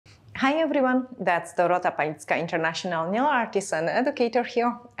Hi everyone, that's Dorota Nail, international nail artist and educator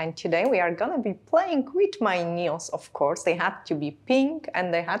here, and today we are gonna be playing with my nails. Of course, they had to be pink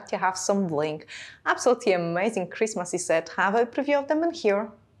and they had to have some bling. Absolutely amazing Christmassy set. Have a preview of them in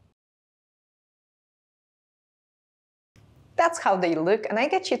here. That's how they look, and I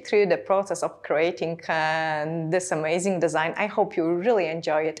get you through the process of creating this amazing design. I hope you really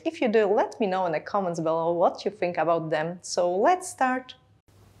enjoy it. If you do, let me know in the comments below what you think about them. So let's start.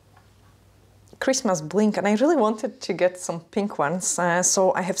 Christmas bling, and I really wanted to get some pink ones,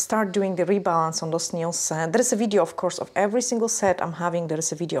 so I have started doing the rebalance on those nails. There is a video, of course, of every single set I'm having. There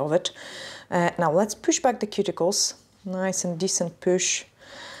is a video of it. Now let's push back the cuticles, nice and decent push,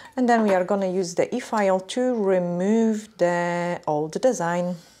 and then we are going to use the e-file to remove the old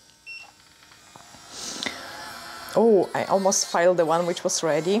design. Oh, I almost filed the one which was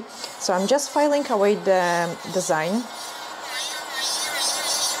ready, so I'm just filing away the design.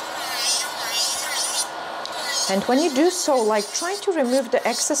 And when you do so, like, try to remove the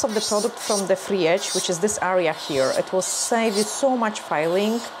excess of the product from the free edge, which is this area here. It will save you so much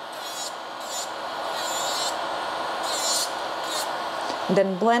filing.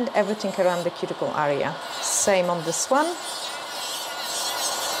 Then blend everything around the cuticle area. Same on this one.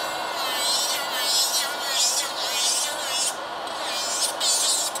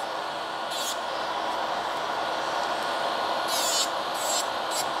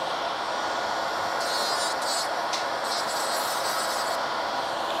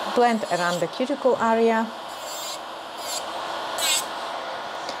 Blend around the cuticle area.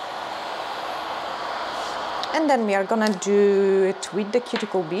 And then we are gonna do it with the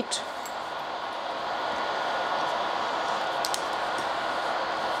cuticle bead.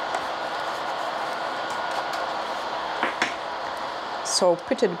 So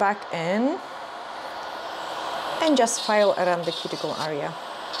put it back in and just file around the cuticle area.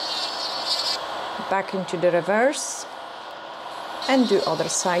 Back into the reverse. And do other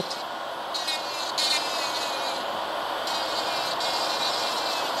side.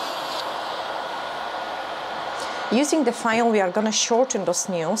 Using the file, we are gonna shorten those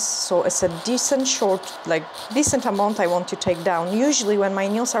nails, so it's a decent decent amount I want to take down. Usually when my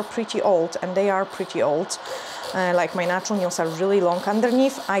nails are pretty old, and they are pretty old, like my natural nails are really long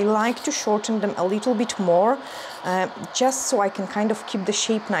underneath, I like to shorten them a little bit more, just so I can kind of keep the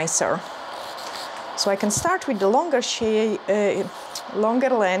shape nicer. So I can start with the longer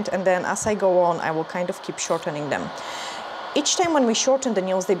length, and then as I go on, I will kind of keep shortening them. Each time when we shorten the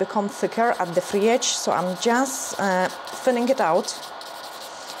nails, they become thicker at the free edge, so I'm just thinning it out.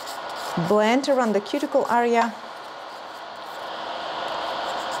 Blend around the cuticle area.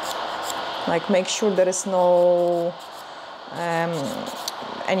 Like, make sure there is no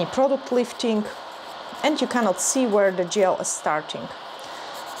any product lifting, and you cannot see where the gel is starting.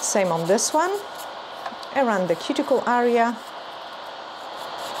 Same on this one. Around the cuticle area,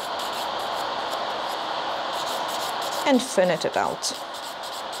 and thin it out.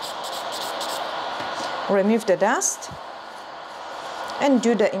 Remove the dust and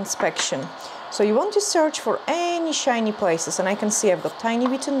do the inspection. So you want to search for any shiny places, and I can see I've got tiny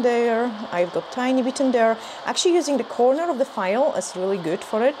bit in there, I've got tiny bit in there. Actually, using the corner of the file is really good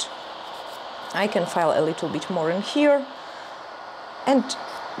for it. I can file a little bit more in here, and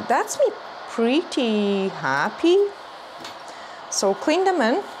that's me pretty happy. So clean them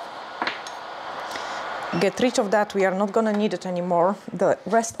in, get rid of that. We are not gonna need it anymore. The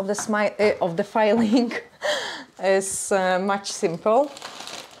rest of the filing is much simple.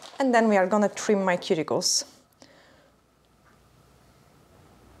 And then we are gonna trim my cuticles.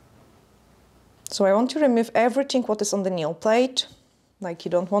 So I want to remove everything what is on the nail plate, like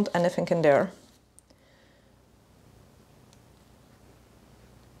you don't want anything in there.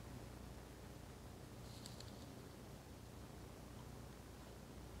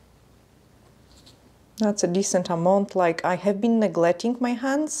 That's a decent amount. Like, I have been neglecting my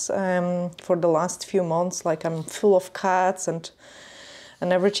hands for the last few months. Like, I'm full of cuts and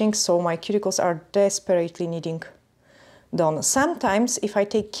everything, so my cuticles are desperately needing done. Sometimes, if I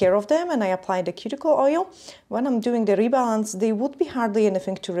take care of them and I apply the cuticle oil, when I'm doing the rebalance, they would be hardly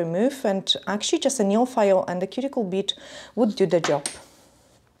anything to remove, and actually just a nail file and the cuticle bead would do the job.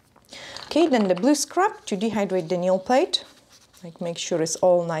 Okay, then the blue scrub to dehydrate the nail plate. Like, make sure it's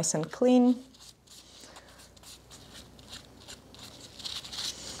all nice and clean.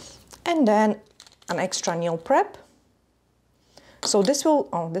 And then an extra nail prep. So this will,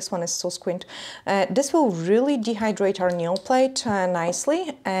 oh, this one is so squint. This will really dehydrate our nail plate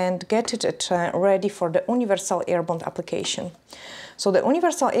nicely and get it ready for the universal air bond application. So the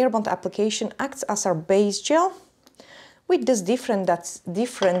universal air bond application acts as our base gel, with this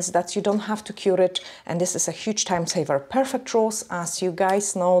difference that you don't have to cure it, and this is a huge time saver. Perfect Rose, as you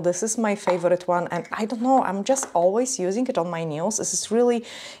guys know, this is my favorite one, and I don't know, I'm just always using it on my nails. This is really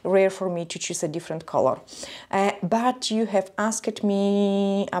rare for me to choose a different color. But you have asked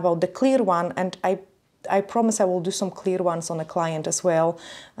me about the clear one, and I promise I will do some clear ones on a client as well,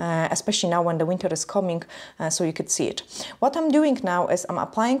 especially now when the winter is coming, so you could see it. What I'm doing now is I'm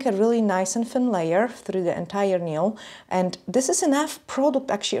applying a really nice and thin layer through the entire nail, and this is enough product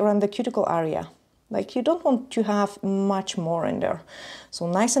actually around the cuticle area. Like, you don't want to have much more in there. So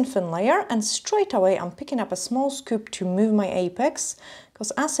nice and thin layer, and straight away I'm picking up a small scoop to move my apex,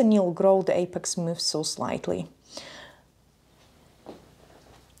 because as a nail grows, the apex moves so slightly.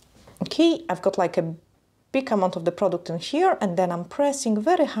 Okay, I've got like a big amount of the product in here, and then I'm pressing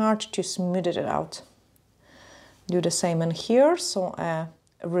very hard to smooth it out. Do the same in here. So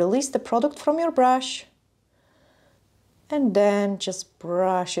release the product from your brush, and then just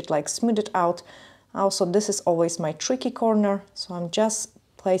brush it, like smooth it out. Also, this is always my tricky corner, so I'm just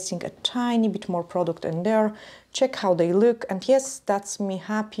placing a tiny bit more product in there. Check how they look, and yes, that's me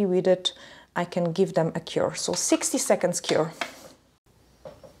happy with it. I can give them a cure. So 60 seconds cure.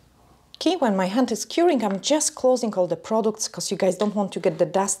 Okay, when my hand is curing, I'm just closing all the products, because you guys don't want to get the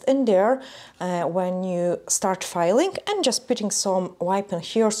dust in there when you start filing, and just putting some wipe in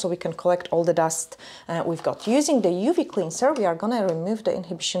here so we can collect all the dust we've got. Using the UV cleanser, we are gonna remove the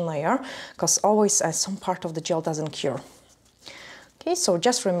inhibition layer, because always some part of the gel doesn't cure. Okay, so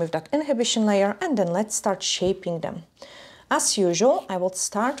just remove that inhibition layer, and then let's start shaping them. As usual, I will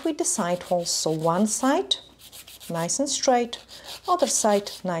start with the side holes, so one side, nice and straight, other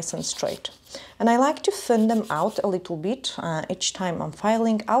side nice and straight, and I like to thin them out a little bit each time I'm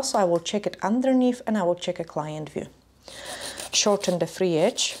filing. Also, I will check it underneath, and I will check a client view. Shorten the free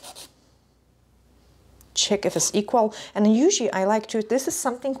edge, check if it's equal, and usually I like to, this is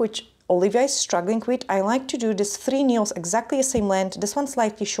something which Olivia is struggling with, I like to do this 3 nails exactly the same length, this one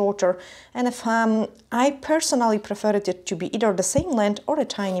slightly shorter, and if I personally prefer it to be either the same length or a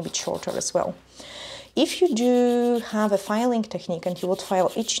tiny bit shorter as well. If you do have a filing technique and you would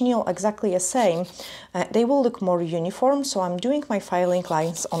file each nail exactly the same, they will look more uniform. So I'm doing my filing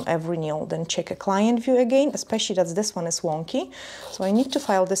lines on every nail. Then check a client view again, especially that this one is wonky. So I need to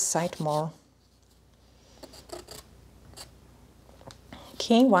file this side more.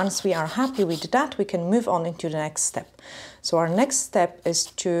 Okay, once we are happy with that, we can move on into the next step. So our next step is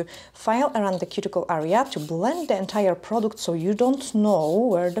to file around the cuticle area to blend the entire product, so you don't know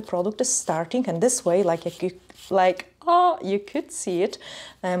where the product is starting. And this way, you could see it.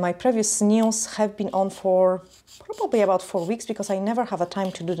 My previous nails have been on for probably about 4 weeks, because I never have a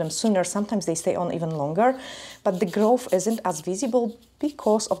time to do them sooner. Sometimes they stay on even longer, but the growth isn't as visible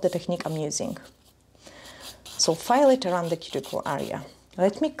because of the technique I'm using. So file it around the cuticle area.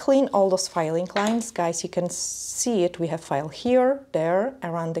 Let me clean all those filing lines. Guys, you can see it. We have file here, there,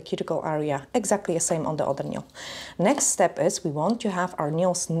 around the cuticle area. Exactly the same on the other nail. Next step is we want to have our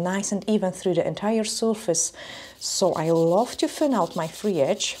nails nice and even through the entire surface. So I love to thin out my free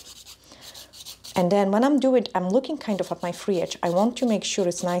edge. And then when I'm doing it, I'm looking kind of at my free edge. I want to make sure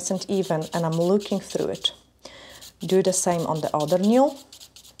it's nice and even, and I'm looking through it. Do the same on the other nail.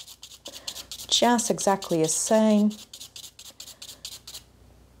 Just exactly the same.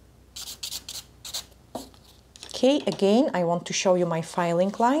 Okay, again, I want to show you my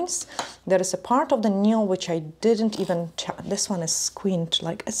filing lines. There is a part of the nail which I didn't even, this one is squint,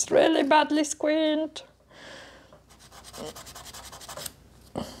 like it's really badly squint.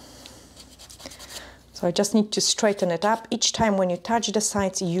 So I just need to straighten it up. Each time when you touch the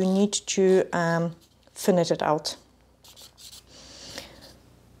sides, you need to thin it out.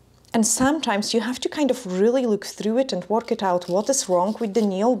 And sometimes you have to kind of really look through it and work it out what is wrong with the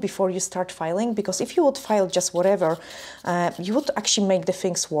nail before you start filing, because if you would file just whatever, you would actually make the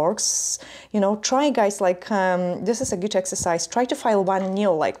things worse. You know, try, guys, like this is a good exercise. Try to file one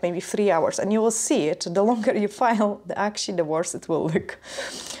nail like maybe 3 hours, and you will see it. The longer you file, the worse it will look.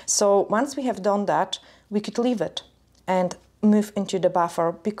 So once we have done that, we could leave it and move into the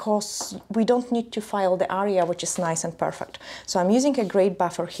buffer, because we don't need to file the area which is nice and perfect. So I'm using a great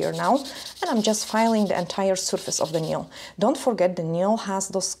buffer here now, and I'm just filing the entire surface of the nail. Don't forget, the nail has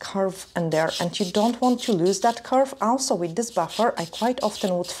those curves in there, and you don't want to lose that curve. Also, with this buffer, I quite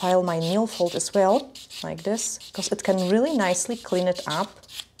often would file my nail fold as well, like this, because it can really nicely clean it up.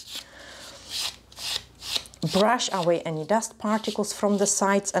 Brush away any dust particles from the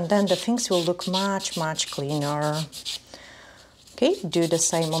sides, and then the things will look much, much cleaner. Okay, do the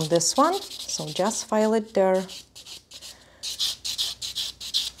same on this one. So just file it there.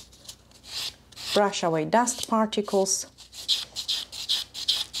 Brush away dust particles.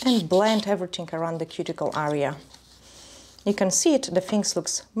 and blend everything around the cuticle area. You can see it, the things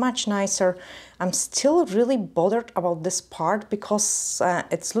looks much nicer. I'm still really bothered about this part because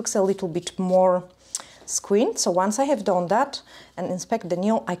it looks a little bit more squint. So once I have done that and inspect the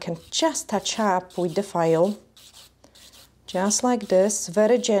nail, I can just touch up with the file. Just like this,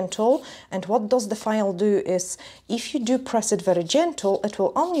 very gentle. And what does the file do is, if you do press it very gentle, it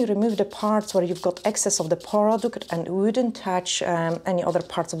will only remove the parts where you've got excess of the product and wouldn't touch any other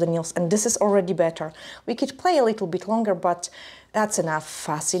parts of the nails. And this is already better. We could play a little bit longer, but that's enough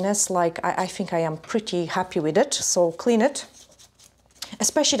fussiness. Like, I think I am pretty happy with it. So clean it.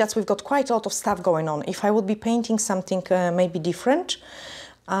 Especially that we've got quite a lot of stuff going on. If I would be painting something maybe different,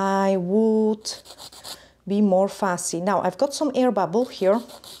 I would be more fussy. Now I've got some air bubble here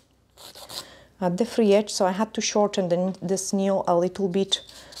at the free edge, so I had to shorten this nail a little bit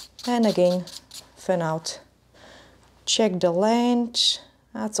and again thin out. Check the length,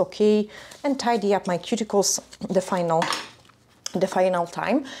 that's okay, and tidy up my cuticles the final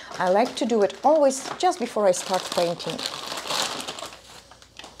time. I like to do it always just before I start painting.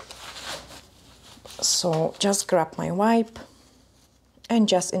 So just grab my wipe and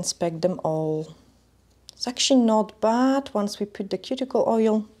just inspect them all. It's actually not bad once we put the cuticle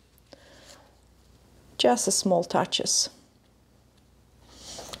oil. Just a small touches.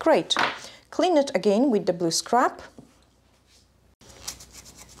 Great. Clean it again with the blue scrub.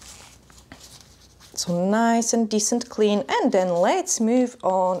 So nice and decent clean. And then let's move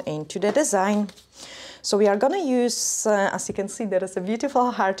on into the design. So we are gonna use, as you can see, there is a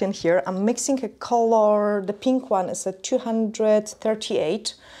beautiful heart in here. I'm mixing a color, the pink one is a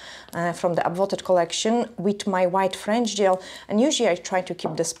 238. From the Upvoted collection with my white French gel, and usually I try to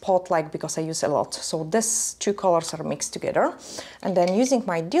keep the spot-like because I use a lot. So these two colors are mixed together, and then using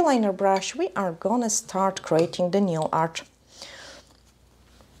my D-liner brush we are gonna start creating the nail art.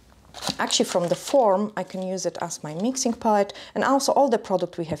 Actually from the form I can use it as my mixing palette, and also all the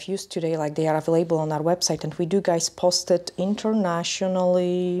product we have used today, like they are available on our website, and we do guys post it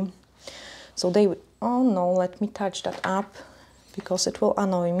internationally. So they, oh no, let me touch that up because it will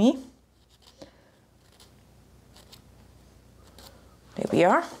annoy me. There we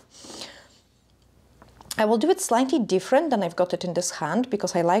are. I will do it slightly different than I've got it in this hand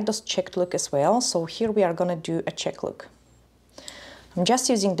because I like this checked look as well. So here we are gonna do a check look. I'm just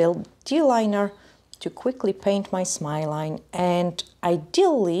using the D-liner to quickly paint my smile line, and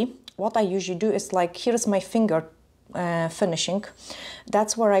ideally what I usually do is, like, here's my finger finishing.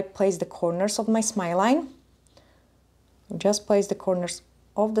 That's where I place the corners of my smile line. Just place the corners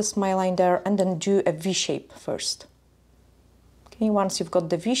of the smile line there and then do a V shape first. Okay, once you've got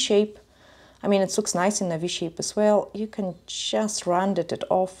the V shape, I mean it looks nice in a V shape as well, you can just round it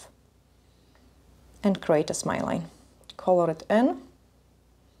off and create a smile line. Color it in.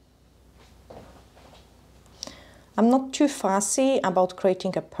 I'm not too fussy about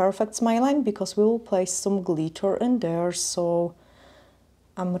creating a perfect smile line because we will place some glitter in there, so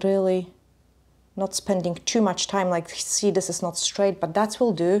I'm really not spending too much time. Like, see, this is not straight, but that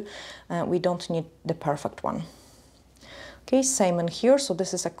will do. We don't need the perfect one. Okay, same in here. So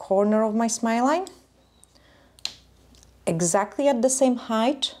this is a corner of my smile line. Exactly at the same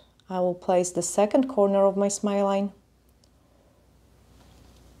height, I will place the second corner of my smile line.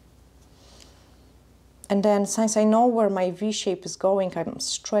 And then, since I know where my V shape is going, I'm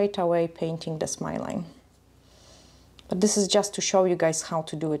straight away painting the smile line. But this is just to show you guys how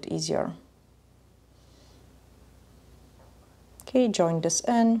to do it easier. Okay, join this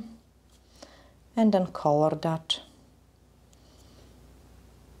in and then color that.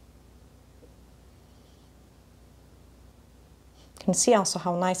 You can see also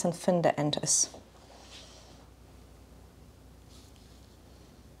how nice and thin the end is.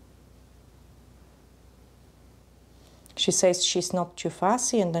 She says she's not too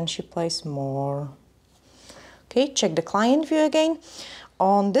fussy, and then she plays more. Okay, check the client view again.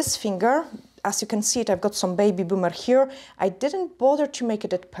 On this finger, as you can see it, I've got some baby boomer here. I didn't bother to make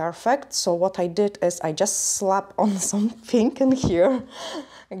it perfect, so what I did is I just slap on some pink in here,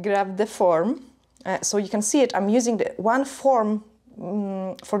 grab the form. So you can see it, I'm using the one form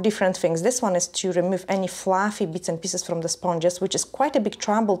for different things. This one is to remove any fluffy bits and pieces from the sponges, which is quite a big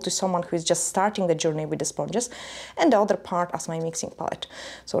trouble to someone who is just starting the journey with the sponges, and the other part as my mixing palette.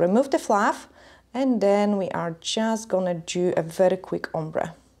 So remove the fluff, and then we are just gonna do a very quick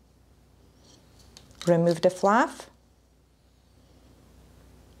ombre. Remove the fluff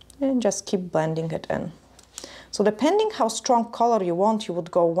and just keep blending it in. So depending how strong color you want, you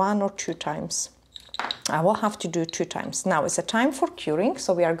would go 1 or 2 times. I will have to do 2 times. Now it's a time for curing,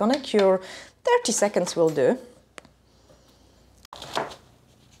 so we are gonna cure. 30 seconds will do.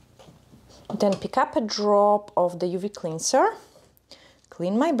 Then pick up a drop of the UV cleanser,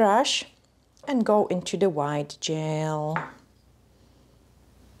 clean my brush, and go into the white gel.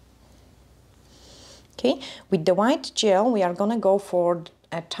 Okay, with the white gel, we are gonna go for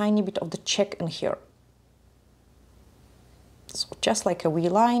a tiny bit of the check in here. So just like a wee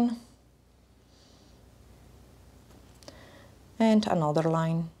line. And another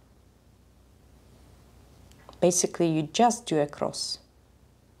line. Basically, you just do a cross.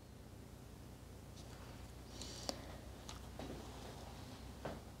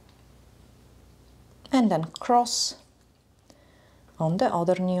 And then cross on the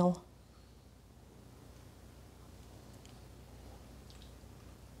other nail.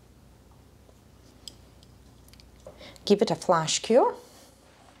 Give it a flash cure.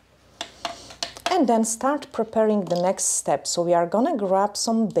 And then start preparing the next step. So we are gonna grab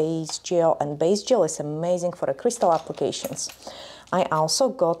some base gel, and base gel is amazing for the crystal applications. I also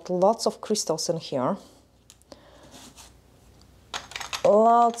got lots of crystals in here.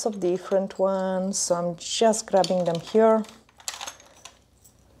 Lots of different ones. So I'm just grabbing them here.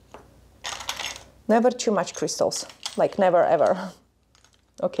 Never too much crystals, like never ever.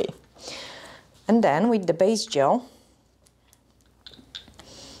 Okay. And then with the base gel,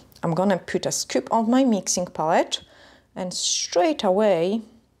 I'm gonna put a scoop on my mixing palette, and straight away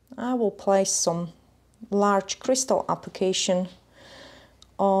I will place some large crystal application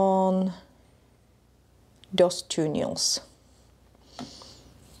on those two nails.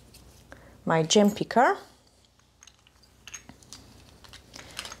 My gem picker,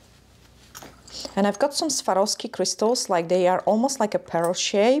 and I've got some Swarovski crystals, like they are almost like a pearl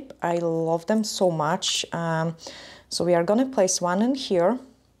shape. I love them so much. So we are gonna place one in here.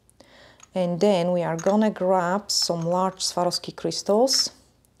 And then we are gonna grab some large Swarovski crystals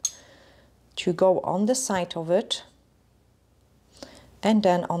to go on the side of it, and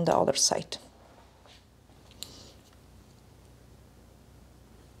then on the other side.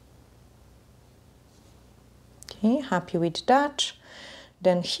 Okay, happy with that.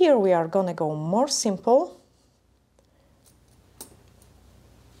 Then here we are gonna go more simple.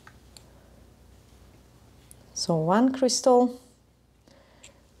 So one crystal.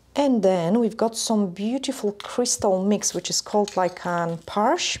 And then we've got some beautiful crystal mix, which is called like an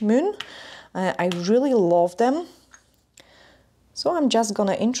parchment. I really love them. So I'm just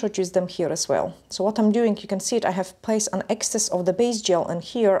gonna introduce them here as well. So what I'm doing, you can see it, I have placed an excess of the base gel, and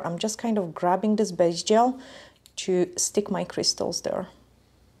here I'm just kind of grabbing this base gel to stick my crystals there.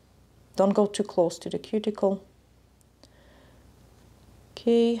 Don't go too close to the cuticle.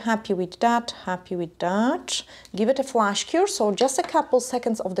 Okay, happy with that, happy with that. Give it a flash cure, so just a couple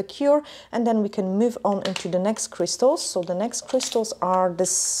seconds of the cure, and then we can move on into the next crystals. So the next crystals are the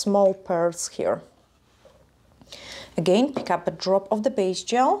small pearls here. Again, pick up a drop of the base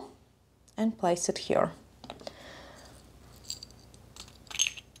gel and place it here.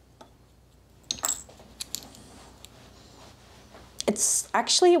 It's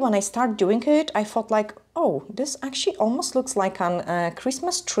actually, when I start doing it, I thought like, oh, this actually almost looks like a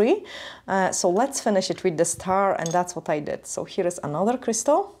Christmas tree. So let's finish it with the star, and that's what I did. So here is another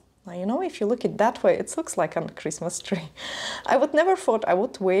crystal. Now, you know, if you look it that way, it looks like a Christmas tree. I would never thought I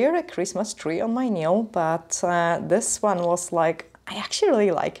would wear a Christmas tree on my nail, but this one was like, I actually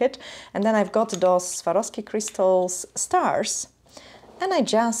really like it. And then I've got those Swarovski crystals stars, and I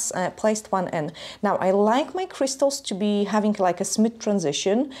just placed one in. Now, I like my crystals to be having like a smooth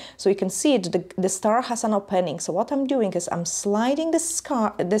transition. So you can see it, the star has an opening. So what I'm doing is I'm sliding this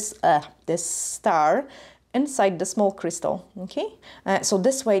star inside the small crystal, okay? So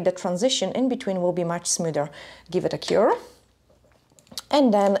this way the transition in between will be much smoother. Give it a cure.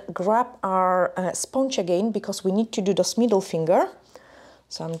 And then grab our sponge again, because we need to do this middle finger.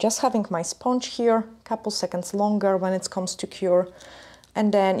 So I'm just having my sponge here, a couple seconds longer when it comes to cure.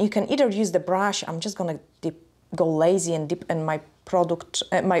 And then you can either use the brush. I'm just gonna go lazy and dip in my product,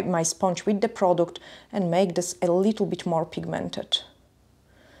 my sponge with the product, and make this a little bit more pigmented.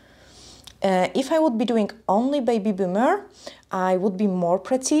 If I would be doing only baby boomer, I would be more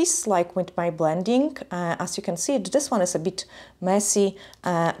precise, like with my blending. As you can see, this one is a bit messy,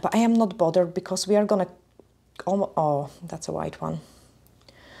 but I am not bothered, because we are gonna, oh, that's a white one.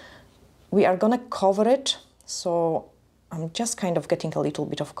 We are gonna cover it, so I'm just kind of getting a little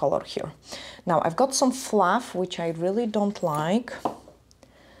bit of color here. Now I've got some fluff, which I really don't like.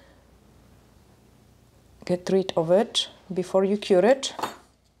 Get rid of it before you cure it.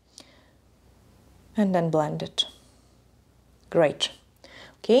 And then blend it. Great.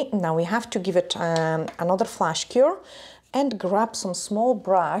 Okay, now we have to give it another flash cure and grab some small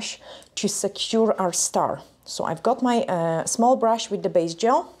brush to secure our star. So I've got my small brush with the base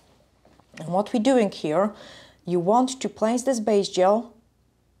gel. And what we're doing here, you want to place this base gel.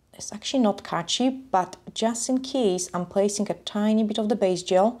 It's actually not catchy, but just in case, I'm placing a tiny bit of the base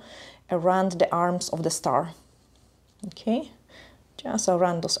gel around the arms of the star. Okay, just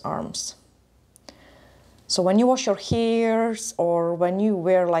around those arms. So when you wash your hairs or when you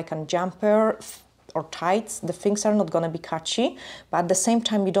wear like a jumper or tights, the things are not gonna be catchy, but at the same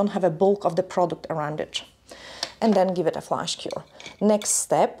time you don't have a bulk of the product around it. And then give it a flash cure. Next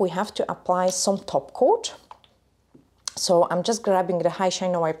step, we have to apply some top coat. So I'm just grabbing the High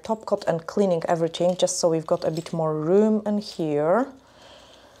Shine No Wipe top coat and cleaning everything just so we've got a bit more room in here.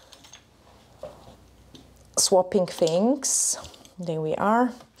 Swapping things, there we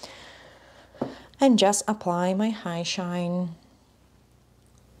are. And just apply my High Shine.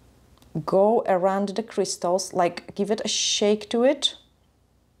 Go around the crystals, like give it a shake to it.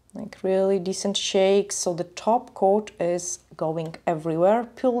 Like really decent shake, so the top coat is going everywhere.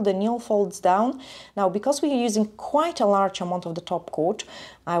 Pull the nail folds down. Now, because we are using quite a large amount of the top coat,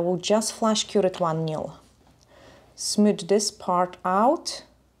 I will just flash cure it one nail. Smooth this part out.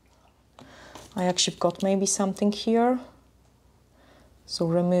 I actually got maybe something here, so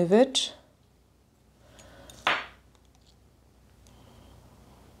remove it.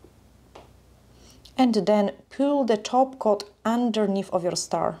 And then pull the top coat underneath of your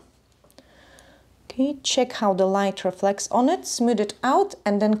star. Okay, check how the light reflects on it, smooth it out,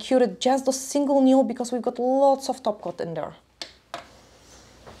 and then cure it just a single nail because we've got lots of top coat in there.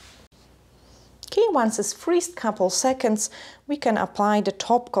 Okay, once it's freezed couple seconds, we can apply the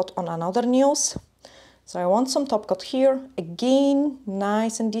top coat on another nails. So I want some top coat here. Again,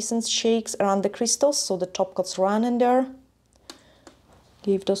 nice and decent shakes around the crystals so the top coats run in there.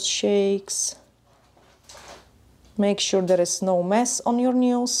 Give those shakes. Make sure there is no mess on your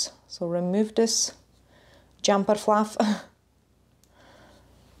nails, so remove this jumper fluff.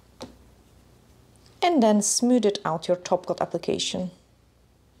 And then smooth it out your top coat application.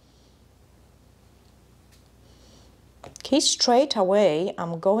 Okay, straight away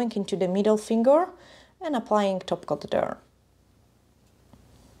I'm going into the middle finger and applying top coat there.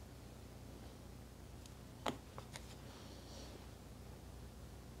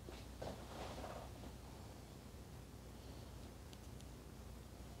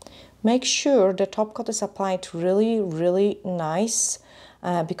 Make sure the top coat is applied really nice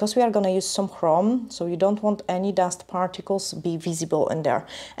because we are going to use some chrome, so you don't want any dust particles be visible in there.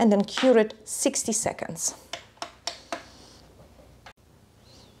 And then cure it 60 seconds.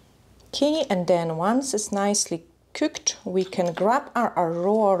 Okay, and then once it's nicely cooked, we can grab our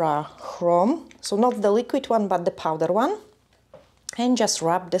Aurora chrome, so not the liquid one but the powder one, and just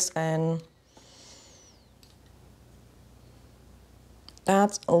rub this in.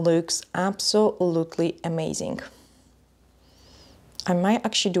 That looks absolutely amazing. I might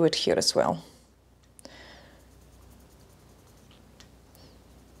actually do it here as well.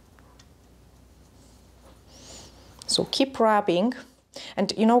 So keep rubbing.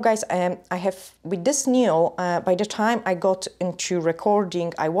 And you know, guys, I have, with this nail, by the time I got into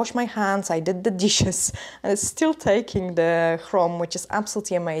recording, I washed my hands, I did the dishes, and it's still taking the chrome, which is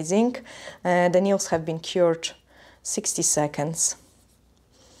absolutely amazing. The nails have been cured 60 seconds.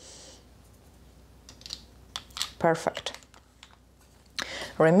 Perfect.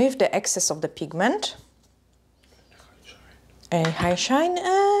 Remove the excess of the pigment. A high shine,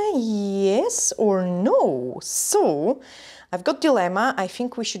 yes or no? So, I've got dilemma. I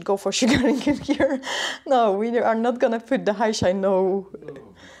think we should go for sugaring in here. No, we are not gonna put the high shine, no.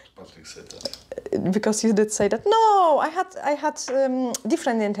 Patrick said that. Because you did say that. No, I had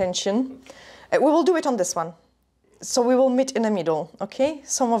different intention. We will do it on this one. So we will meet in the middle, okay?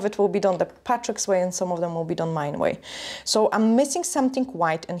 Some of it will be done the Patrick's way and some of them will be done mine way. So I'm missing something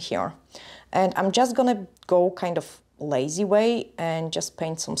white in here. And I'm just gonna go kind of lazy way and just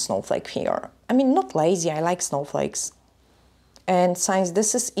paint some snowflake here. I mean, not lazy, I like snowflakes. And since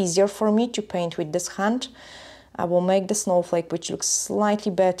this is easier for me to paint with this hand, I will make the snowflake which looks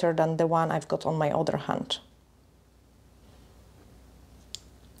slightly better than the one I've got on my other hand.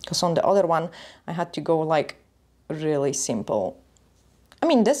 Because on the other one, I had to go like really simple. I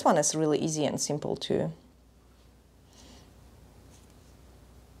mean, this one is really easy and simple too.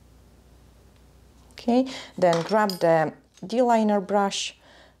 Okay, then grab the D-liner brush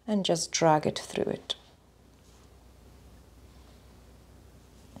and just drag it through it.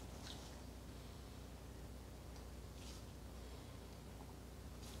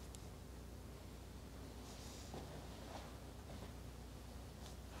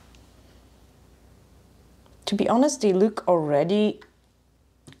 To be honest, they look already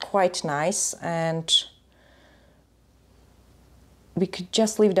quite nice, and we could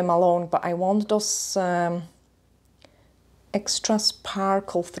just leave them alone, but I want those extra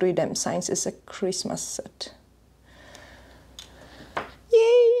sparkle through them since it's a Christmas set.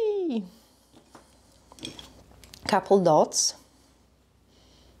 Yay! Couple dots.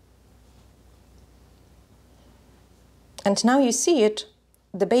 And now you see it,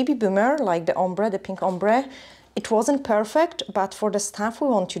 the baby boomer, like the ombre, the pink ombre, it wasn't perfect, but for the stuff we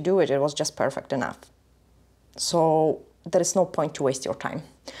want to do it was just perfect enough. So there is no point to waste your time.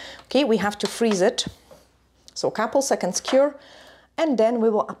 Okay, we have to freeze it. So a couple seconds cure, and then we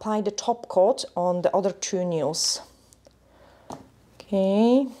will apply the top coat on the other two nails.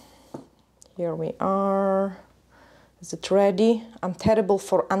 Okay, here we are. Is it ready? I'm terrible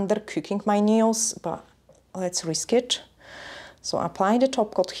for undercooking my nails, but let's risk it. So apply the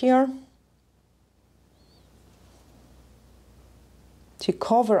top coat here to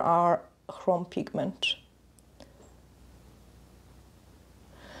cover our chrome pigment.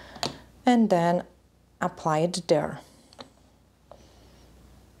 And then apply it there.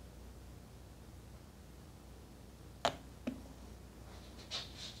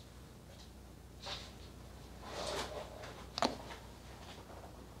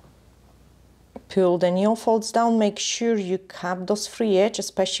 Pull the nail folds down, make sure you cap those free edge,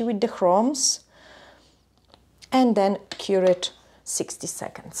 especially with the chromes, and then cure it 60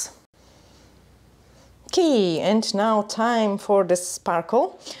 seconds. Okay, and now time for the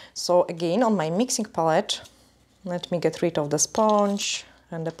sparkle. So again, on my mixing palette, let me get rid of the sponge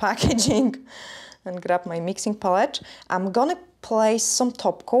and the packaging and grab my mixing palette. I'm gonna place some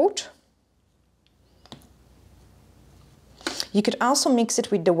top coat. You could also mix it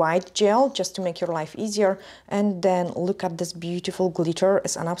with the white gel just to make your life easier. And then look at this beautiful glitter.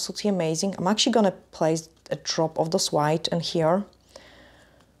 It's absolutely amazing. I'm actually gonna place a drop of this white in here.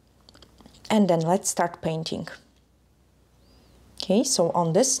 And then let's start painting. Okay, so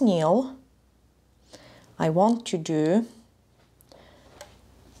on this nail, I want to do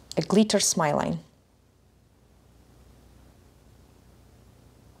a glitter smile line.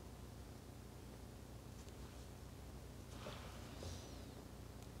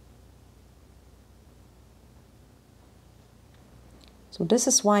 So this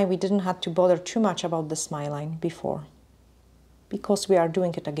is why we didn't have to bother too much about the smile line before, because we are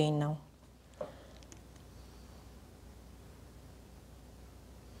doing it again now.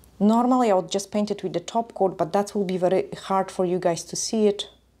 Normally I would just paint it with the top coat, but that will be very hard for you guys to see it.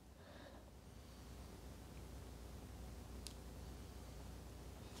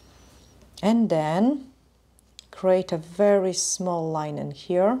 And then create a very small line in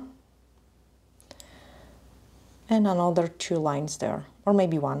here. And another two lines there, or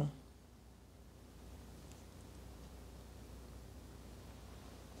maybe one.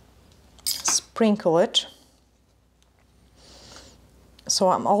 Sprinkle it. So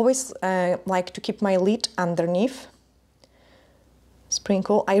I'm always like to keep my lid underneath.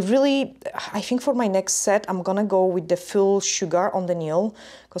 Sprinkle. I think for my next set, I'm gonna go with the full sugar on the nail,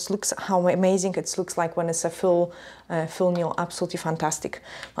 because look how amazing it looks like when it's a full nail. Absolutely fantastic.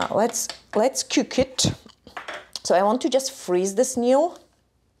 Let's cook it. So I want to just freeze this nail.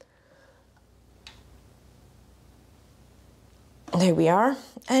 There we are.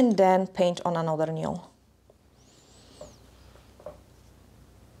 And then paint on another nail.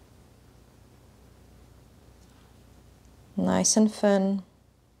 Nice and thin.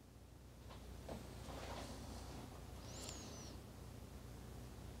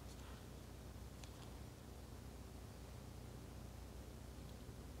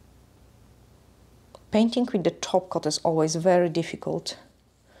 Painting with the top coat is always very difficult.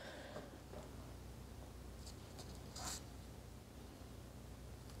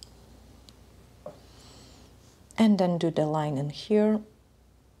 And then do the line in here.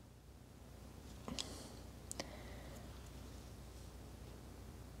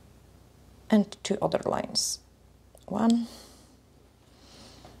 And two other lines. One.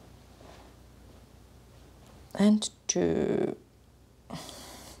 And two.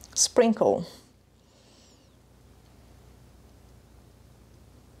 Sprinkle.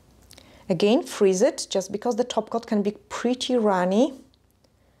 Again, freeze it, just because the top coat can be pretty runny.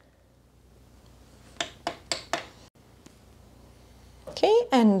 Okay,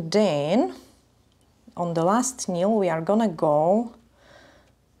 and then on the last nail we are gonna go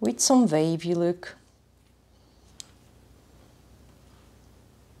with some wavy look.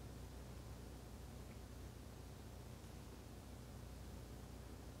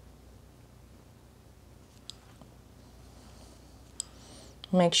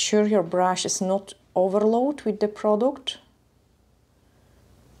 Make sure your brush is not overloaded with the product.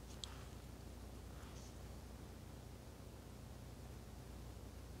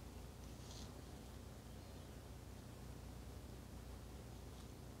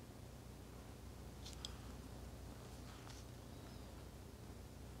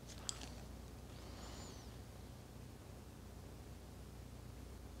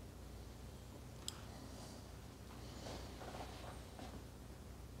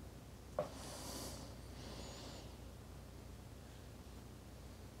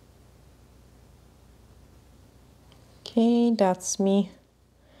 Okay, that's me.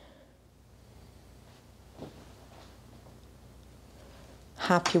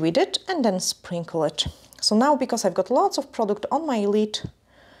 Happy with it, and then sprinkle it. So now, because I've got lots of product on my lid,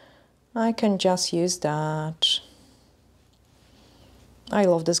 I can just use that. I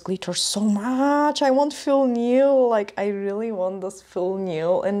love this glitter so much. I want full nude, like I really want this full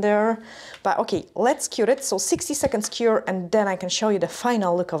nude in there. But okay, let's cure it. So 60 seconds cure, and then I can show you the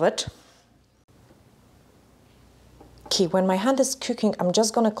final look of it. Okay, when my hand is cooking, I'm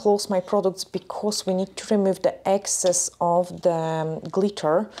just gonna close my products because we need to remove the excess of the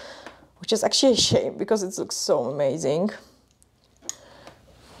glitter, which is actually a shame because it looks so amazing.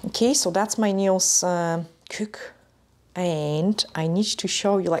 Okay, so that's my nails cook. And I need to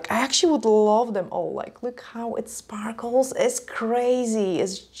show you, like, I actually would love them all. Like, look how it sparkles. It's crazy.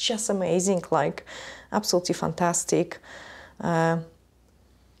 It's just amazing, like, absolutely fantastic.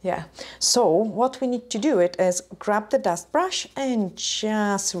 Yeah, so what we need to do it is grab the dust brush and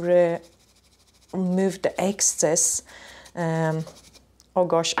just remove the excess. Oh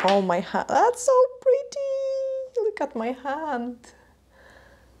gosh, oh my hand, that's so pretty. Look at my hand.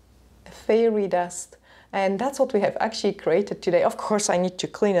 Fairy dust. And that's what we have actually created today. Of course, I need to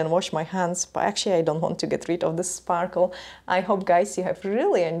clean and wash my hands, but actually I don't want to get rid of this sparkle. I hope, guys, you have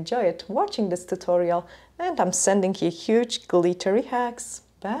really enjoyed watching this tutorial, and I'm sending you huge glittery hugs.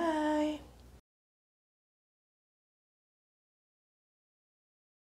 Bye!